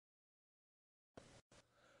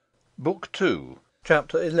Book 2,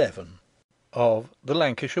 Chapter 11 of the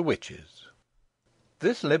Lancashire Witches.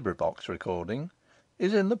 This recording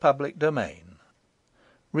is in the public domain.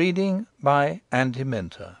 Reading by Andy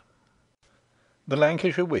Minter. The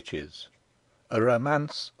Lancashire Witches, a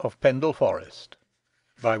Romance of Pendle Forest,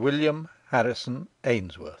 by William Harrison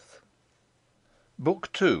Ainsworth. Book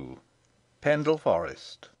 2, Pendle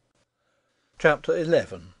Forest. Chapter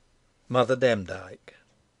 11. Mother Demdike.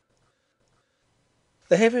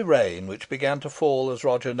 The heavy rain which began to fall as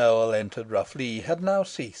Roger Nowell entered Rough Lee had now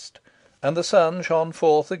ceased, and the sun shone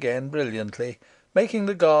forth again brilliantly, making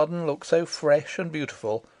the garden look so fresh and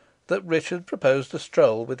beautiful that Richard proposed a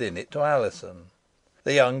stroll within it to Alizon.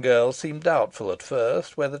 The young girl seemed doubtful at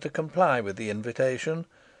first whether to comply with the invitation,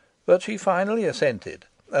 but she finally assented,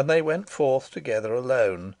 and they went forth together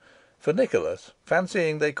alone, for Nicholas,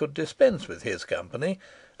 fancying they could dispense with his company,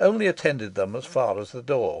 only attended them as far as the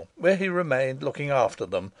door, where he remained looking after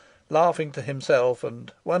them, laughing to himself,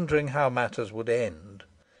 and wondering how matters would end.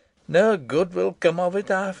 "No good will come of it,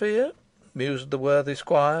 I fear," mused the worthy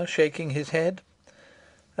squire, shaking his head,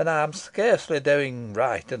 "and I am scarcely doing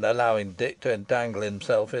right in allowing Dick to entangle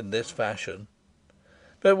himself in this fashion.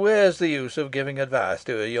 But where's the use of giving advice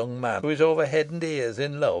to a young man who is over head and ears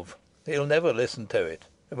in love? He'll never listen to it,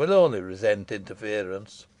 and will only resent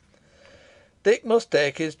interference. Dick must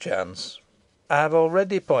take his chance. I have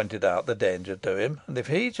already pointed out the danger to him, and if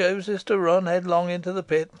he chooses to run headlong into the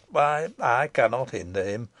pit, why, I cannot hinder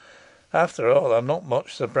him. After all, I am not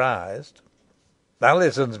much surprised.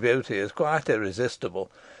 Alizon's beauty is quite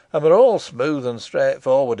irresistible, and were all smooth and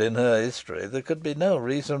straightforward in her history, there could be no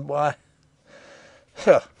reason why.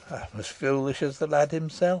 I am as foolish as the lad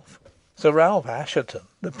himself. Sir Ralph Assheton,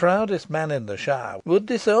 the proudest man in the shire, would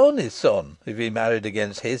disown his son if he married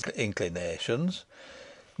against his inclinations.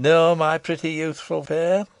 No, my pretty youthful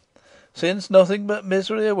fair, since nothing but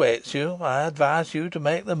misery awaits you, I advise you to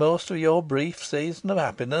make the most of your brief season of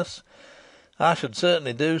happiness. I should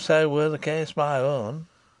certainly do so were the case my own."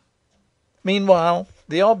 Meanwhile,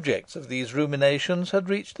 the objects of these ruminations had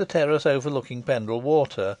reached the terrace overlooking Pendle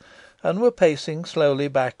Water, and were pacing slowly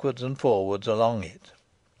backwards and forwards along it.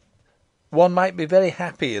 "One might be very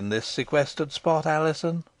happy in this sequestered spot,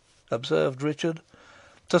 Alizon," observed Richard.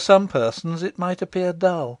 "To some persons it might appear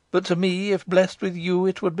dull, but to me, if blessed with you,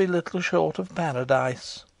 it would be little short of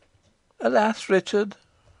paradise." "Alas, Richard,"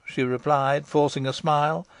 she replied, forcing a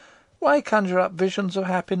smile, "why conjure up visions of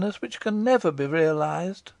happiness which can never be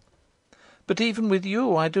realised? But even with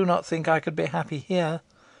you I do not think I could be happy here.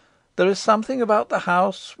 There is something about the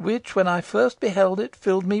house which, when I first beheld it,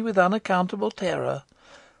 filled me with unaccountable terror.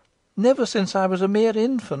 Never since I was a mere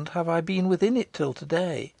infant have I been within it till to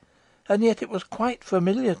day, and yet it was quite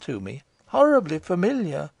familiar to me, horribly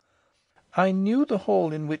familiar. I knew the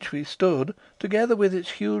hall in which we stood, together with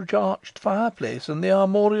its huge arched fireplace and the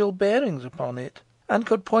armorial bearings upon it, and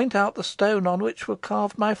could point out the stone on which were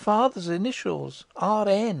carved my father's initials,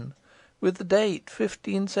 R.N., with the date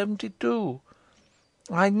 1572.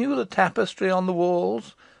 I knew the tapestry on the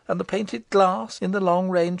walls, and the painted glass in the long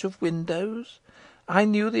range of windows. I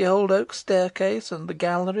knew the old oak staircase, and the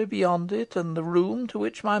gallery beyond it, and the room to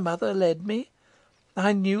which my mother led me.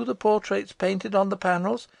 I knew the portraits painted on the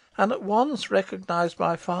panels, and at once recognised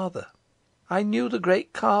my father. I knew the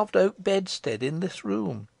great carved oak bedstead in this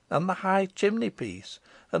room, and the high chimney piece,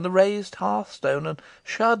 and the raised hearthstone, and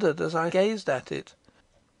shuddered as I gazed at it.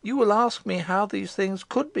 You will ask me how these things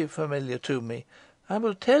could be familiar to me. I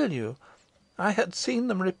will tell you. I had seen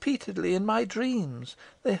them repeatedly in my dreams.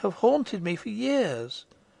 They have haunted me for years.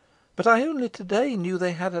 But I only to day knew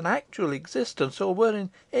they had an actual existence, or were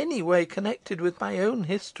in any way connected with my own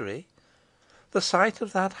history. The sight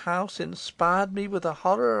of that house inspired me with a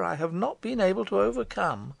horror I have not been able to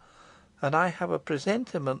overcome, and I have a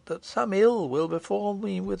presentiment that some ill will befall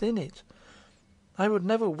me within it. I would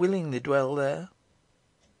never willingly dwell there."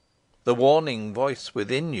 "The warning voice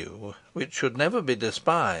within you, which should never be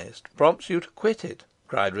despised, prompts you to quit it,"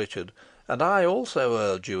 cried Richard, "and I also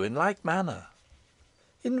urge you in like manner."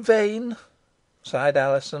 "In vain," sighed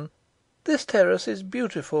Alizon. "This terrace is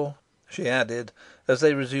beautiful," she added, as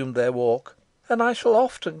they resumed their walk, "and I shall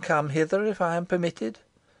often come hither if I am permitted.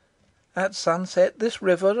 At sunset, this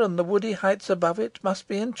river and the woody heights above it must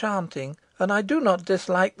be enchanting, and I do not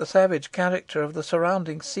dislike the savage character of the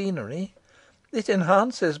surrounding scenery. It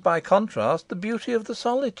enhances, by contrast, the beauty of the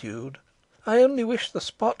solitude. I only wish the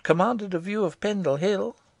spot commanded a view of Pendle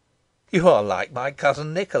Hill." "You are like my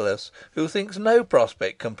cousin Nicholas, who thinks no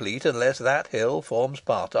prospect complete unless that hill forms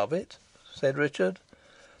part of it," said Richard.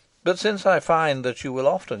 But since I find that you will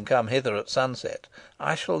often come hither at sunset,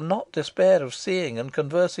 I shall not despair of seeing and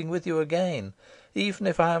conversing with you again, even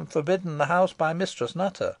if I am forbidden the house by Mistress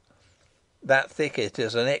Nutter. That thicket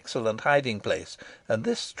is an excellent hiding place, and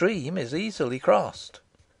this stream is easily crossed."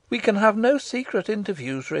 "We can have no secret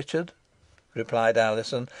interviews, Richard," replied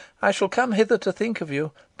Alizon. "I shall come hither to think of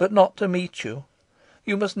you, but not to meet you.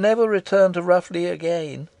 You must never return to Rough Lee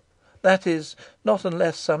again. That is, not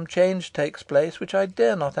unless some change takes place which I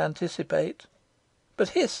dare not anticipate. But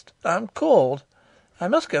hist! I am called. I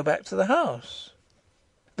must go back to the house."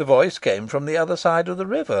 "The voice came from the other side of the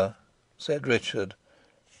river," said Richard.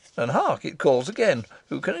 "And hark! it calls again.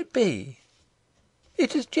 Who can it be?"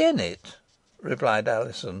 "It is Jennet," replied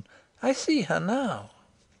Alizon. "I see her now."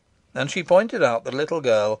 And she pointed out the little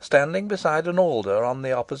girl standing beside an alder on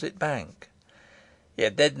the opposite bank. "You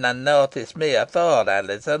didna notice me afore,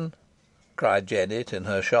 Alizon," cried Jennet, in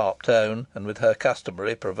her sharp tone, and with her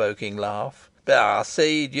customary provoking laugh. "But I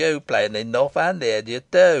seed you plain enough, and heerd you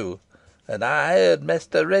too. And I heerd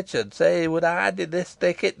Mester Richard say he would hide i' this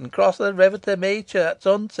thicket, and cross the river to meet you at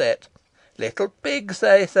sunset. Little pigs,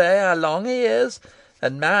 they say, ha' long ears,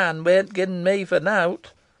 and mine weren't gi'en me for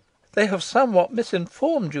nowt." "They have somewhat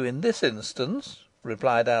misinformed you in this instance,"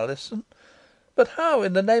 replied Alizon. "But how,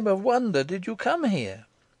 in the name of wonder, did you come here?"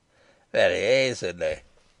 "Very easily,"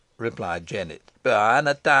 replied Jennet, "boh ey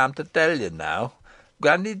hanna time to tell you now.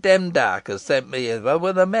 Granny Demdike has sent me hither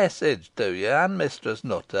wi' a message to you and Mistress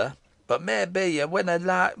Nutter. But maybe you winna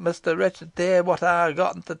like Mester Richard to hear what ey ha'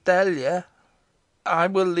 gotten to tell you." "I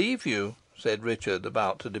will leave you," said Richard,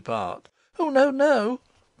 about to depart. "Oh, no, no!"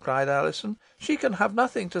 cried Alizon. "She can have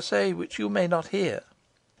nothing to say which you may not hear."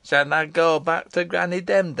 "Shan ey go back to Granny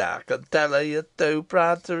Demdike, and tell her you're too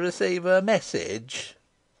proud to receive her message?"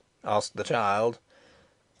 asked the child.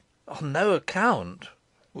 "On no account,"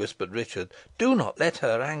 whispered Richard. "Do not let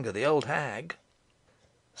her anger the old hag."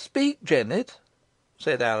 "Speak, Jennet,"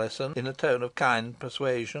 said Alizon, in a tone of kind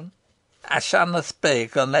persuasion. "Ey shanna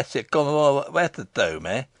speak unless you come ower t' wetur to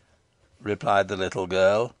me," replied the little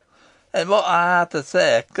girl. "And what ey ha to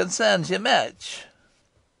say concerns you much."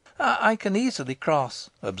 "I can easily cross,"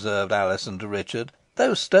 observed Alizon to Richard.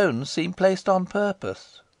 "Those stones seem placed on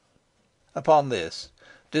purpose." Upon this,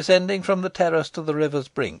 descending from the terrace to the river's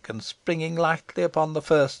brink, and springing lightly upon the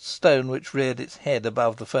first stone which reared its head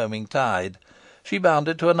above the foaming tide, she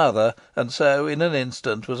bounded to another, and so in an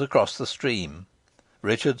instant was across the stream.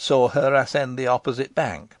 Richard saw her ascend the opposite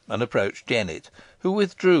bank, and approach Jennet, who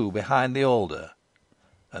withdrew behind the alder,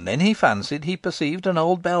 and then he fancied he perceived an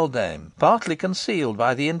old beldame, partly concealed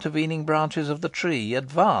by the intervening branches of the tree,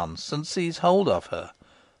 advance and seize hold of her.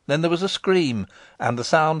 Then there was a scream, and the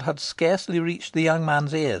sound had scarcely reached the young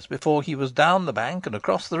man's ears before he was down the bank and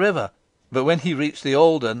across the river. But when he reached the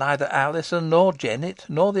alder, neither Alizon, nor Jennet,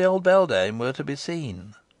 nor the old beldame were to be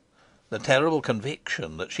seen. The terrible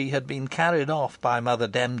conviction that she had been carried off by Mother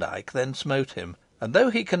Demdike then smote him, and though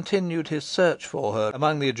he continued his search for her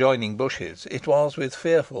among the adjoining bushes, it was with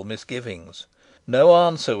fearful misgivings. No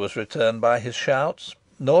answer was returned by his shouts,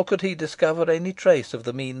 nor could he discover any trace of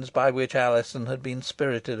the means by which Alizon had been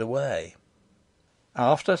spirited away.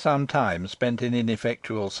 After some time spent in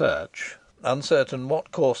ineffectual search, uncertain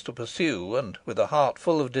what course to pursue, and with a heart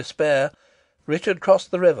full of despair, Richard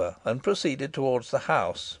crossed the river and proceeded towards the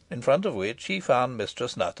house, in front of which he found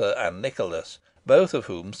Mistress Nutter and Nicholas, both of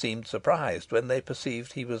whom seemed surprised when they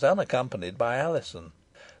perceived he was unaccompanied by Alizon.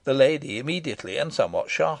 The lady immediately, and somewhat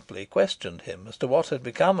sharply, questioned him as to what had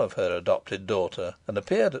become of her adopted daughter, and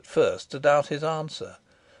appeared at first to doubt his answer,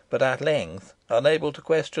 but at length, unable to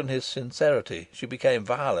question his sincerity, she became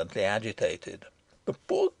violently agitated. "The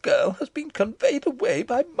poor girl has been conveyed away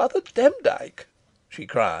by Mother Demdike," she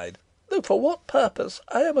cried, "though for what purpose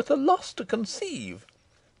I am at a loss to conceive.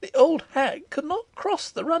 The old hag could not cross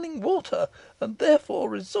the running water, and therefore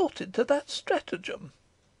resorted to that stratagem."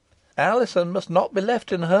 "Alizon must not be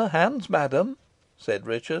left in her hands, madam," said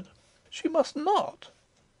Richard. "She must not,"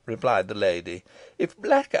 replied the lady. "If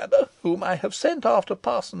Blackadder, whom I have sent after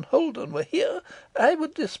Parson Holden, were here, I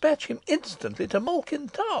would despatch him instantly to Malkin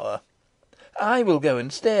Tower." "I will go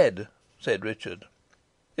instead," said Richard.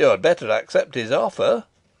 "You had better accept his offer,"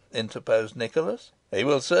 interposed Nicholas. "He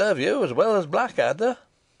will serve you as well as Blackadder."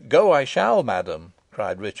 "Go I shall, madam,"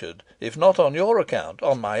 cried Richard, "if not on your account,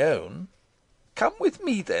 on my own." "Come with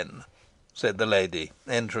me, then," said the lady,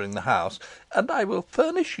 entering the house, "and I will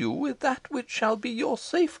furnish you with that which shall be your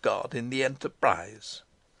safeguard in the enterprise."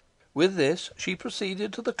 With this she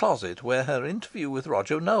proceeded to the closet where her interview with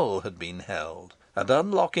Roger Nowell had been held, and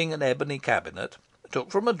unlocking an ebony cabinet, took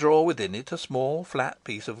from a drawer within it a small flat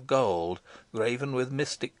piece of gold, graven with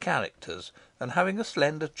mystic characters, and having a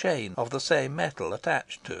slender chain of the same metal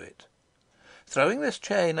attached to it. Throwing this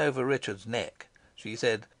chain over Richard's neck, she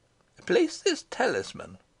said, "Place this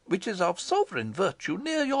talisman, which is of sovereign virtue,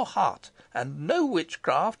 near your heart, and no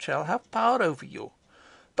witchcraft shall have power over you.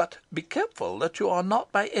 But be careful that you are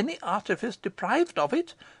not by any artifice deprived of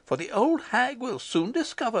it, for the old hag will soon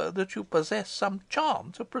discover that you possess some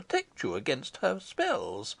charm to protect you against her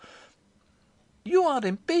spells. You are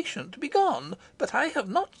impatient to be gone, but I have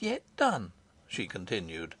not yet done," she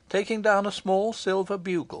continued, taking down a small silver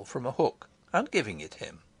bugle from a hook, and giving it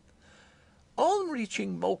him. "On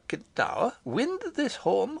reaching Malkin Tower, wind this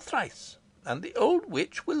horn thrice, and the old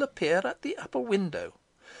witch will appear at the upper window.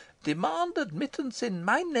 Demand admittance in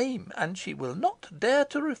my name, and she will not dare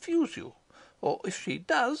to refuse you; or, if she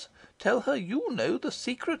does, tell her you know the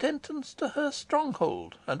secret entrance to her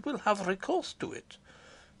stronghold, and will have recourse to it.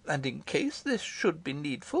 And in case this should be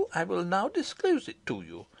needful, I will now disclose it to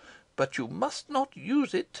you, but you must not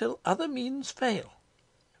use it till other means fail.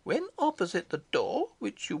 When opposite the door,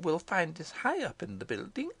 which you will find is high up in the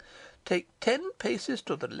building, take 10 paces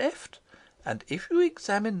to the left, and if you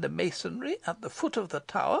examine the masonry at the foot of the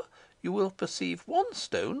tower, you will perceive one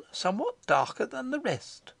stone somewhat darker than the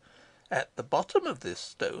rest. At the bottom of this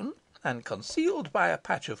stone, and concealed by a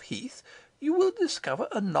patch of heath, you will discover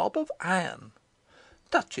a knob of iron.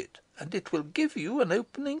 Touch it, and it will give you an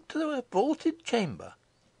opening to a vaulted chamber,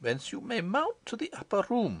 whence you may mount to the upper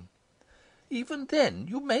room. Even then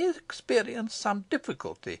you may experience some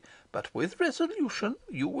difficulty, but with resolution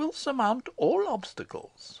you will surmount all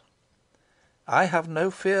obstacles." "I have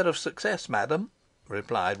no fear of success, madam,"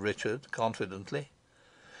 replied Richard, confidently.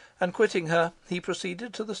 And quitting her, he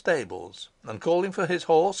proceeded to the stables, and calling for his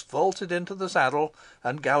horse, vaulted into the saddle,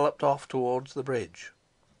 and galloped off towards the bridge.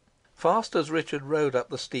 Fast as Richard rode up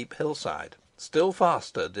the steep hillside, still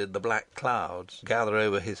faster did the black clouds gather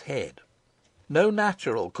over his head. No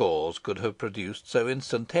natural cause could have produced so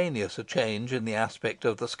instantaneous a change in the aspect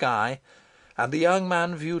of the sky, and the young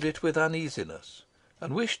man viewed it with uneasiness,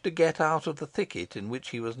 and wished to get out of the thicket in which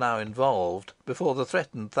he was now involved before the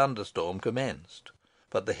threatened thunderstorm commenced.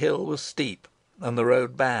 But the hill was steep, and the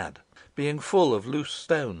road bad, being full of loose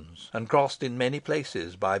stones, and crossed in many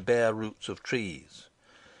places by bare roots of trees.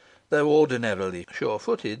 Though ordinarily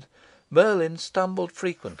sure-footed, Merlin stumbled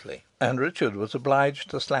frequently, and Richard was obliged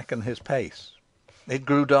to slacken his pace. It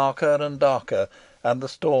grew darker and darker, and the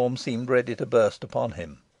storm seemed ready to burst upon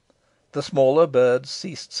him. The smaller birds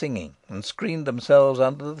ceased singing, and screened themselves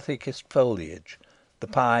under the thickest foliage. The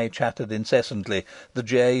pie chattered incessantly, the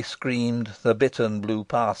jay screamed, the bittern blew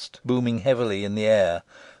past, booming heavily in the air,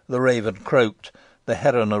 the raven croaked, the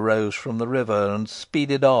heron arose from the river, and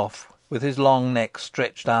speeded off, with his long neck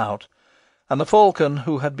stretched out, and the falcon,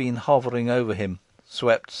 who had been hovering over him,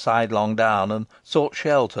 swept sidelong down, and sought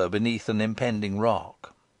shelter beneath an impending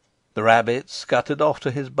rock. The rabbit scuttered off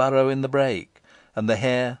to his burrow in the brake, and the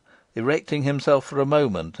hare, erecting himself for a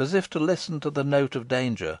moment, as if to listen to the note of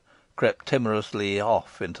danger, crept timorously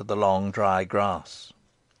off into the long dry grass.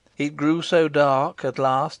 It grew so dark at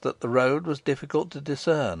last that the road was difficult to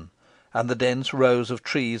discern, and the dense rows of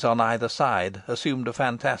trees on either side assumed a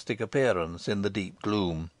fantastic appearance in the deep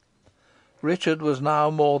gloom. Richard was now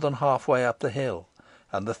more than half way up the hill,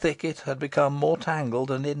 and the thicket had become more tangled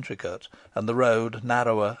and intricate, and the road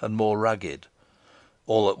narrower and more rugged.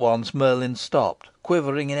 All at once Merlin stopped,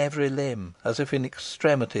 quivering in every limb, as if in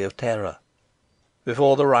extremity of terror.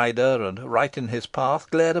 Before the rider, and right in his path,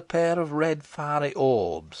 glared a pair of red fiery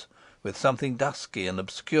orbs, with something dusky and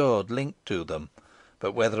obscured linked to them,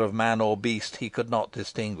 but whether of man or beast he could not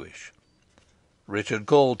distinguish. Richard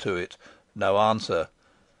called to it. No answer.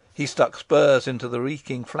 He stuck spurs into the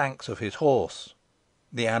reeking flanks of his horse.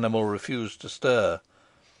 The animal refused to stir.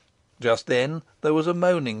 Just then there was a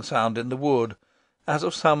moaning sound in the wood, as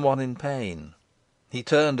of some one in pain. He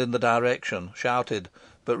turned in the direction, shouted,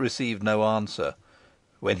 but received no answer.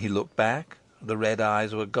 When he looked back, the red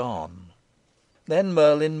eyes were gone. Then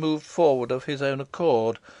Merlin moved forward of his own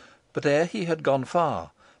accord, but ere he had gone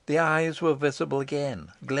far, the eyes were visible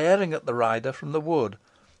again, glaring at the rider from the wood.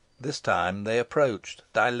 This time they approached,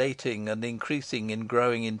 dilating and increasing in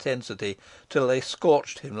growing intensity, till they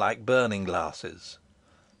scorched him like burning glasses.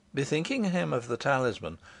 Bethinking him of the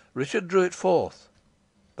talisman, Richard drew it forth.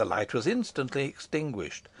 The light was instantly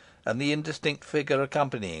extinguished, and the indistinct figure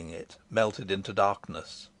accompanying it melted into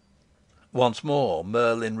darkness. Once more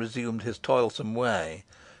Merlin resumed his toilsome way,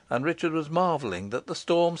 and Richard was marvelling that the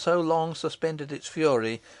storm so long suspended its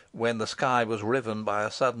fury, when the sky was riven by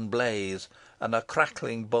a sudden blaze, and a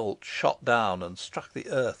crackling bolt shot down and struck the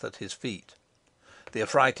earth at his feet. The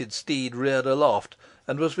affrighted steed reared aloft,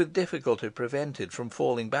 and was with difficulty prevented from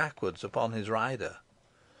falling backwards upon his rider.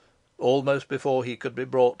 Almost before he could be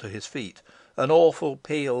brought to his feet, an awful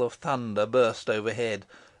peal of thunder burst overhead,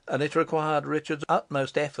 and it required Richard's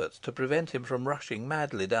utmost efforts to prevent him from rushing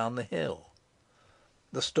madly down the hill.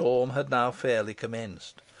 The storm had now fairly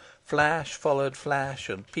commenced. Flash followed flash,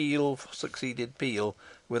 and peal succeeded peal,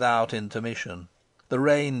 without intermission. The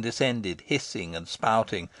rain descended, hissing and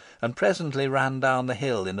spouting, and presently ran down the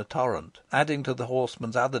hill in a torrent, adding to the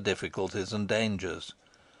horseman's other difficulties and dangers.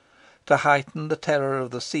 To heighten the terror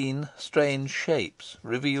of the scene, strange shapes,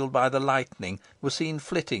 revealed by the lightning, were seen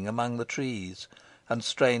flitting among the trees, and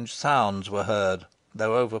strange sounds were heard,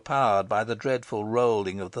 though overpowered by the dreadful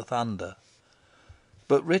rolling of the thunder.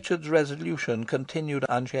 But Richard's resolution continued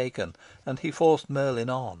unshaken, and he forced Merlin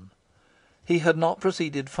on. He had not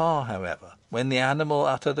proceeded far, however, when the animal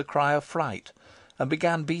uttered a cry of fright, and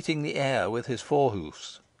began beating the air with his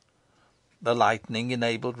forehoofs. The lightning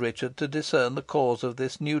enabled Richard to discern the cause of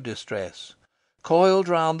this new distress. Coiled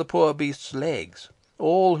round the poor beast's legs,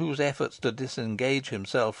 all whose efforts to disengage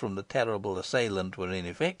himself from the terrible assailant were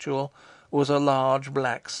ineffectual, was a large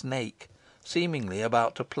black snake, seemingly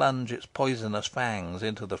about to plunge its poisonous fangs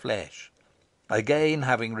into the flesh. Again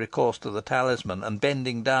having recourse to the talisman, and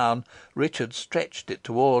bending down, Richard stretched it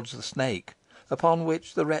towards the snake, upon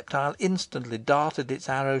which the reptile instantly darted its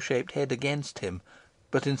arrow-shaped head against him,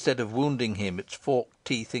 but instead of wounding him, its forked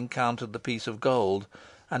teeth encountered the piece of gold,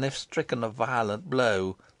 and if stricken a violent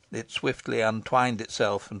blow, it swiftly untwined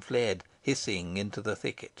itself and fled, hissing, into the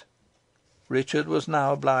thicket. Richard was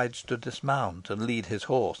now obliged to dismount and lead his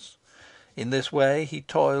horse. In this way he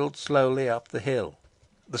toiled slowly up the hill.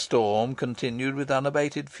 The storm continued with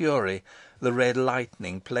unabated fury. The red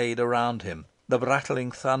lightning played around him, the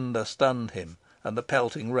rattling thunder stunned him, and the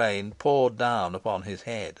pelting rain poured down upon his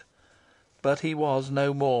head. But he was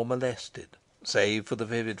no more molested. Save for the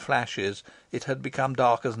vivid flashes, it had become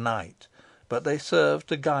dark as night, but they served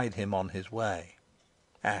to guide him on his way.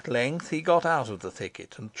 At length he got out of the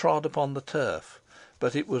thicket and trod upon the turf,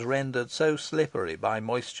 but it was rendered so slippery by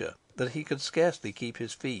moisture that he could scarcely keep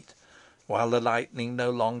his feet, while the lightning no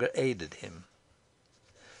longer aided him.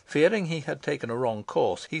 Fearing he had taken a wrong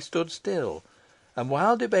course, he stood still, and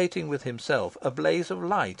while debating with himself, a blaze of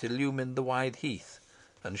light illumined the wide heath,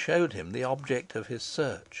 and showed him the object of his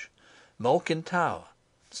search, Malkin Tower,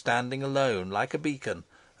 standing alone like a beacon,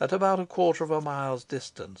 at about a quarter of a mile's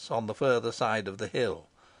distance, on the further side of the hill.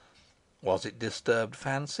 Was it disturbed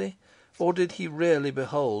fancy, or did he really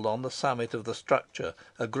behold on the summit of the structure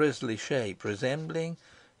a grisly shape resembling,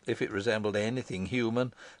 if it resembled anything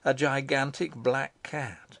human, a gigantic black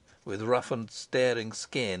cat, with roughened staring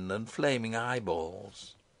skin and flaming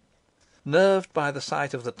eyeballs? Nerved by the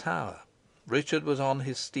sight of the tower, Richard was on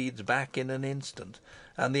his steed's back in an instant,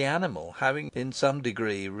 and the animal, having in some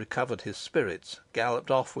degree recovered his spirits,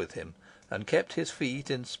 galloped off with him, and kept his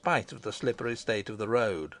feet in spite of the slippery state of the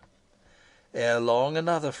road. Ere long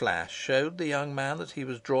another flash showed the young man that he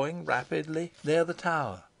was drawing rapidly near the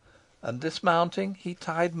tower, and dismounting, he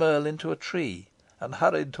tied Merlin to a tree, and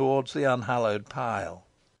hurried towards the unhallowed pile.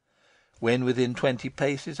 When within 20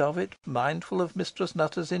 paces of it, mindful of Mistress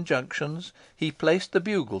Nutter's injunctions, he placed the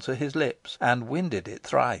bugle to his lips, and winded it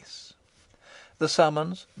thrice. The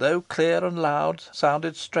summons, though clear and loud,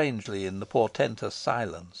 sounded strangely in the portentous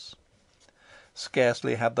silence.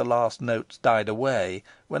 Scarcely had the last notes died away,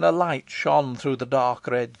 when a light shone through the dark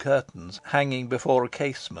red curtains hanging before a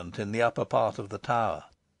casement in the upper part of the tower.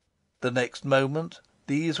 The next moment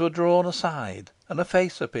these were drawn aside, and a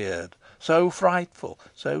face appeared, so frightful,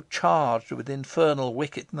 so charged with infernal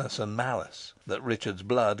wickedness and malice, that Richard's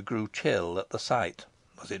blood grew chill at the sight.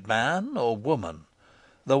 Was it man or woman?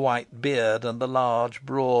 The white beard and the large,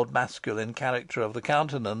 broad, masculine character of the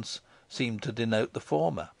countenance seemed to denote the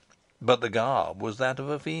former, but the garb was that of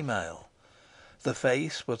a female. The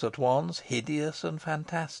face was at once hideous and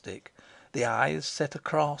fantastic, the eyes set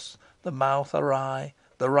across, the mouth awry,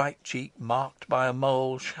 the right cheek marked by a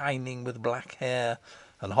mole shining with black hair,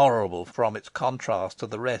 and horrible from its contrast to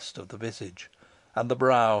the rest of the visage, and the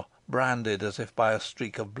brow branded as if by a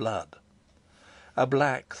streak of blood. A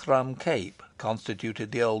black thrum cape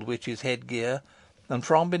constituted the old witch's headgear, and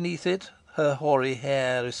from beneath it her hoary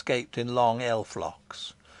hair escaped in long elf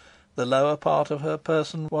locks. The lower part of her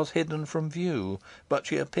person was hidden from view, but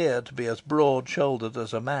she appeared to be as broad-shouldered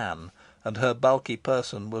as a man, and her bulky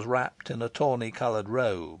person was wrapped in a tawny coloured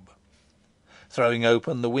robe. Throwing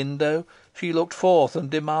open the window, she looked forth and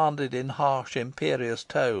demanded in harsh, imperious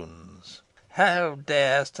tones "Who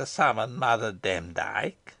dares to summon Mother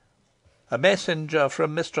Demdike?" "A messenger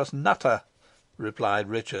from Mistress Nutter," replied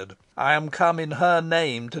Richard. "I am come in her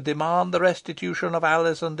name to demand the restitution of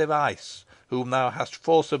Alice and Device, whom thou hast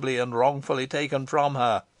forcibly and wrongfully taken from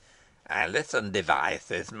her." Alice and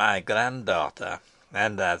Device is my granddaughter,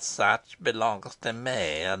 and as such belongs to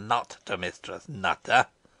me, and not to Mistress Nutter,"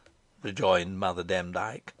 rejoined Mother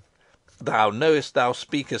Demdike. "Thou knowest thou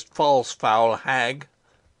speakest false, foul hag,"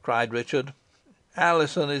 cried Richard.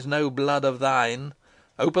 "Alizon is no blood of thine.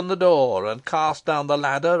 Open the door, and cast down the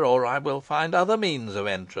ladder, or I will find other means of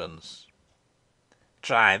entrance."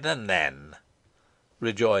 "Try them, then,"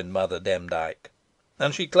 rejoined Mother Demdike.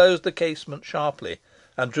 And she closed the casement sharply,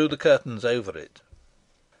 and drew the curtains over it.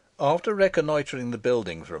 After reconnoitring the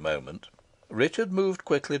building for a moment, Richard moved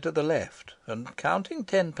quickly to the left, and counting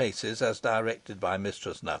 10 paces as directed by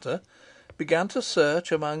Mistress Nutter, began to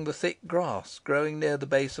search among the thick grass growing near the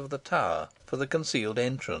base of the tower for the concealed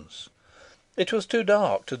entrance. It was too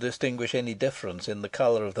dark to distinguish any difference in the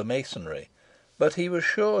colour of the masonry, but he was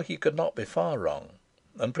sure he could not be far wrong,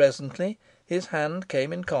 and presently his hand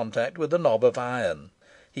came in contact with a knob of iron.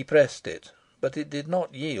 He pressed it, but it did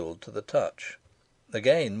not yield to the touch.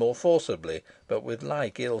 Again more forcibly, but with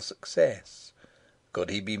like ill success. Could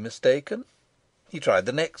he be mistaken? He tried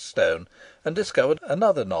the next stone, and discovered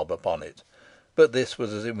another knob upon it, but this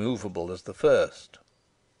was as immovable as the first.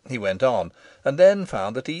 He went on, and then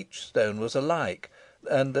found that each stone was alike,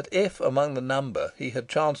 and that if among the number he had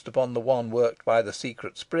chanced upon the one worked by the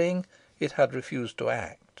secret spring, it had refused to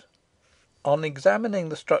act. On examining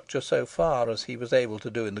the structure so far as he was able to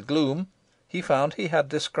do in the gloom, he found he had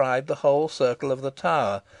described the whole circle of the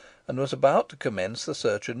tower, and was about to commence the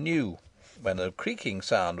search anew, when a creaking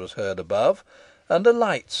sound was heard above, and a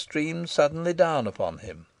light streamed suddenly down upon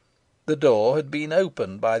him. The door had been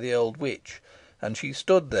opened by the old witch, and she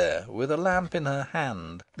stood there with a lamp in her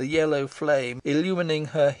hand, the yellow flame illumining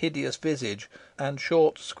her hideous visage and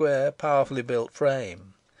short, square, powerfully built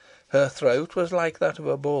frame. Her throat was like that of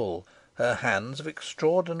a bull, her hands of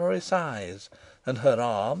extraordinary size, and her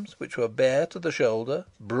arms, which were bare to the shoulder,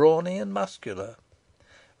 brawny and muscular.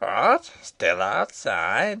 "What, still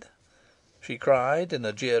outside?" she cried, in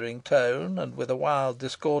a jeering tone, and with a wild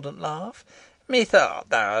discordant laugh. "Methought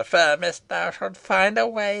thou affirmedst thou shouldst find a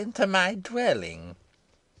way into my dwelling."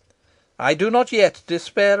 "I do not yet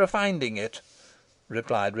despair of finding it,"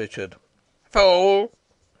 replied Richard. "Fool!"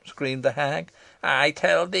 screamed the hag. "I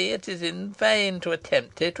tell thee it is in vain to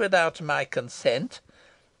attempt it without my consent.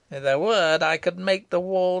 With a word I could make the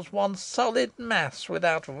walls one solid mass,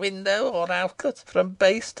 without window or outlet, from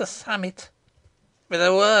base to summit. With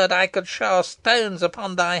a word I could shower stones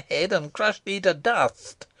upon thy head, and crush thee to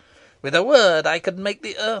dust. With a word I could make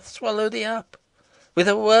the earth swallow thee up. With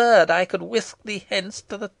a word I could whisk thee hence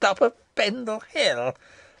to the top of Pendle Hill.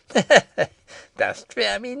 Dost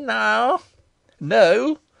fear me now?"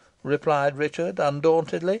 "No," replied Richard,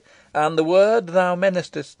 undauntedly, "and the word thou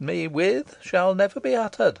menacest me with shall never be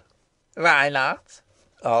uttered." "Why not?"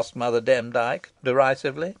 asked Mother Demdike,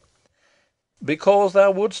 derisively. "Because thou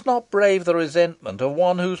wouldst not brave the resentment of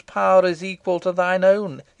one whose power is equal to thine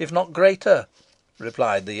own, if not greater,"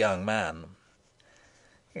 replied the young man.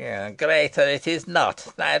 "Greater it is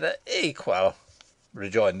not, neither equal,"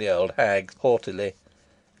 rejoined the old hag, haughtily.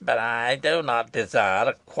 "But I do not desire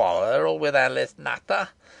a quarrel with Alice Nutter.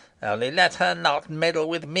 Only let her not meddle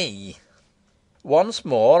with me." "Once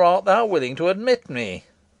more, art thou willing to admit me?"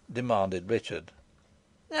 demanded Richard.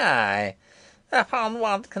 "Ay, upon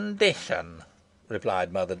one condition,"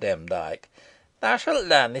 replied Mother Demdike. "Thou shalt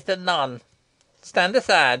learn it anon. Stand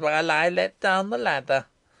aside while I let down the ladder."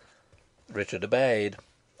 Richard obeyed,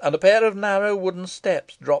 and a pair of narrow wooden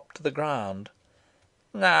steps dropped to the ground.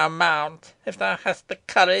 "Now mount, if thou hast the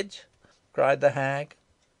courage," cried the hag.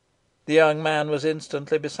 The young man was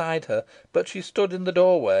instantly beside her, but she stood in the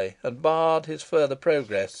doorway, and barred his further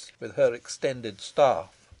progress with her extended staff.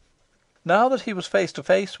 Now that he was face to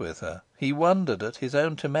face with her, he wondered at his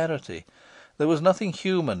own temerity. There was nothing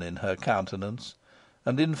human in her countenance,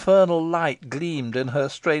 and infernal light gleamed in her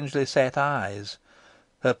strangely set eyes.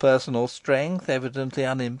 Her personal strength, evidently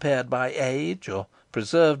unimpaired by age, or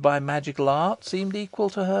preserved by magical art, seemed equal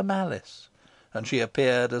to her malice, and she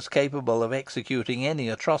appeared as capable of executing any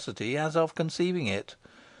atrocity as of conceiving it.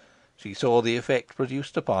 She saw the effect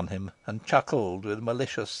produced upon him, and chuckled with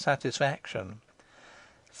malicious satisfaction.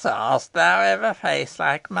 "Saw'st thou ever a face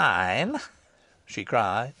like mine?" she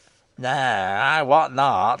cried. "No, I wot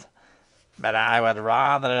not. But I would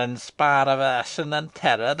rather inspire aversion and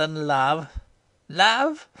terror than love.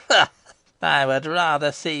 Love? Ha! I would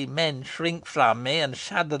rather see men shrink from me and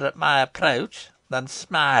shudder at my approach, than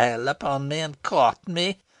smile upon me and court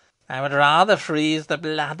me. I would rather freeze the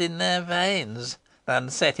blood in their veins,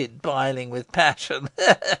 and set it boiling with passion.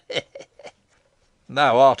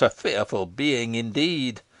 "Thou art a fearful being,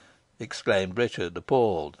 indeed," exclaimed Richard,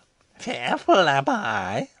 appalled. "Fearful, am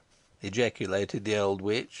I?" ejaculated the old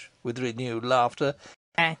witch, with renewed laughter.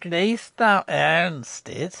 "At least thou earnest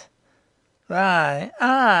it. Why,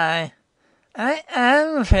 I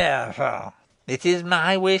am fearful. It is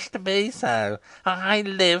my wish to be so. I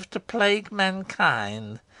live to plague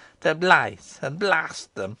mankind, to blight and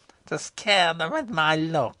blast them, to scare them with my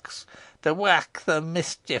looks, to work them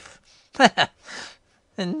mischief.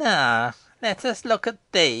 Now, let us look at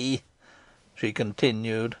thee," she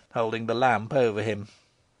continued, holding the lamp over him.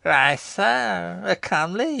 "Why so, a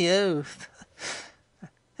comely youth.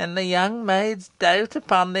 And the young maids dote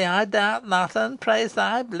upon thee, I doubt not, and praise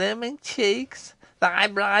thy blooming cheeks, thy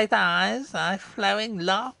bright eyes, thy flowing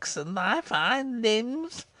locks, and thy fine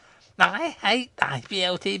limbs. I hate thy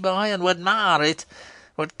beauty, boy, and would mar it,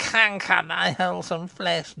 would canker thy wholesome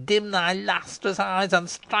flesh, dim thy lustrous eyes, and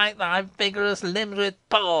strike thy vigorous limbs with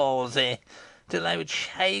palsy, till they would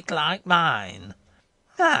shake like mine.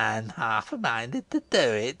 I am half minded to do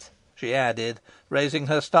it," she added, raising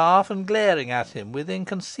her staff and glaring at him with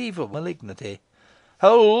inconceivable malignity.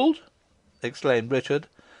 "Hold!" exclaimed Richard,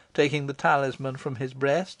 taking the talisman from his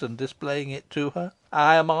breast and displaying it to her.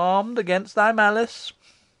 "I am armed against thy malice."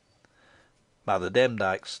 Mother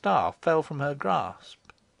Demdike's staff fell from her grasp.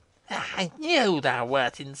 "I knew thou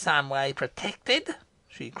wert in some way protected,"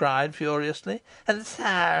 she cried furiously. "And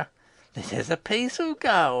so this is a piece of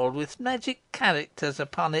gold with magic characters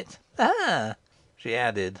upon it. Ah!" she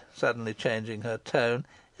added, suddenly changing her tone,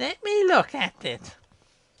 "let me look at it."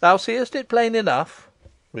 "Thou seest it plain enough,"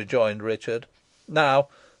 rejoined Richard. "Now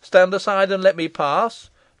stand aside and let me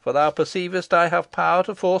pass, for thou perceivest I have power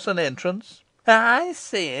to force an entrance." "I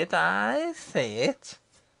see it, I see it,"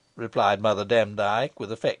 replied Mother Demdike,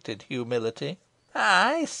 with affected humility.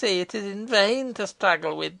 "I see it is in vain to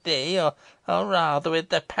struggle with thee, or rather with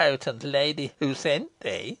the potent lady who sent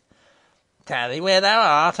thee. Tarry where thou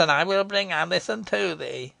art, and I will bring Alizon to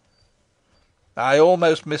thee." "I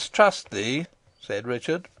almost mistrust thee," said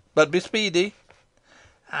Richard, "but be speedy."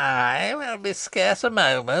 "I will be scarce a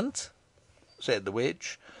moment," said the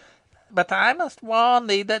witch. "But I must warn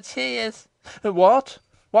thee that she is—" "What?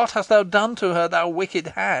 What hast thou done to her, thou wicked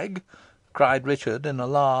hag?" cried Richard, in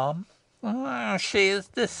alarm. "She is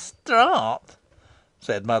distraught,"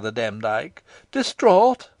 said Mother Demdike.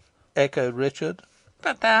 "Distraught!" echoed Richard.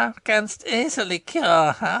 "But thou canst easily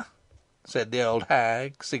cure her," said the old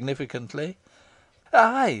hag, significantly.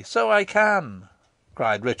 "Ay, so I can,"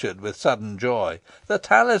 cried Richard, with sudden joy. "The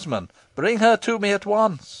talisman! Bring her to me at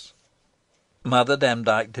once." Mother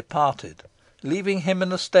Demdike departed, leaving him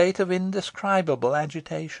in a state of indescribable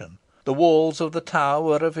agitation. The walls of the tower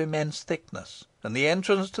were of immense thickness, and the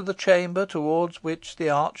entrance to the chamber towards which the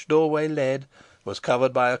arched doorway led was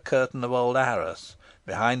covered by a curtain of old arras,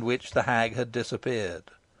 behind which the hag had disappeared.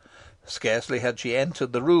 Scarcely had she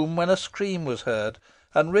entered the room when a scream was heard,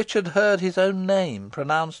 and Richard heard his own name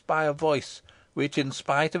pronounced by a voice which, in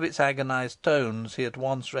spite of its agonised tones, he at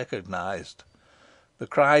once recognised. The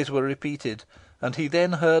cries were repeated, and he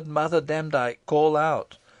then heard Mother Demdike call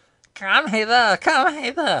out, "Come hither, come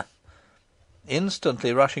hither!"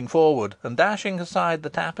 Instantly rushing forward, and dashing aside the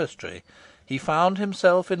tapestry, he found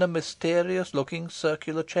himself in a mysterious looking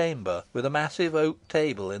circular chamber, with a massive oak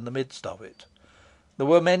table in the midst of it. There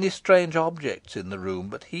were many strange objects in the room,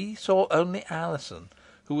 but he saw only Alizon,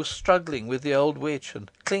 who was struggling with the old witch, and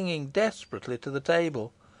clinging desperately to the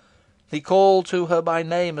table. He called to her by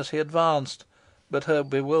name as he advanced, but her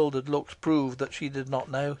bewildered looks proved that she did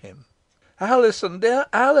not know him. "Alizon, dear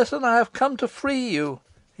Alizon, I have come to free you,"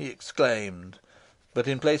 he exclaimed, but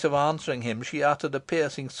in place of answering him, she uttered a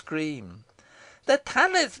piercing scream. "The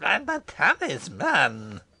talisman, the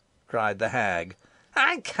talisman!" cried the hag.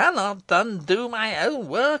 "I cannot undo my own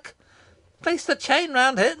work. Place the chain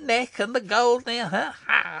round her neck, and the gold near her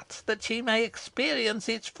heart, that she may experience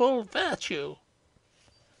its full virtue."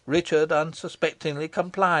 Richard unsuspectingly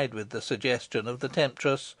complied with the suggestion of the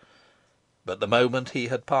temptress, but the moment he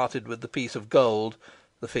had parted with the piece of gold,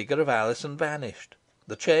 the figure of Alizon vanished.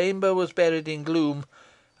 The chamber was buried in gloom,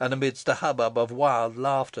 and amidst a hubbub of wild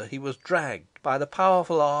laughter he was dragged by the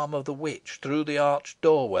powerful arm of the witch through the arched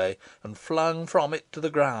doorway, and flung from it to the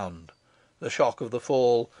ground, the shock of the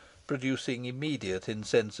fall producing immediate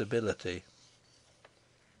insensibility.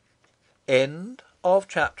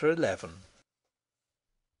 Chapter 12.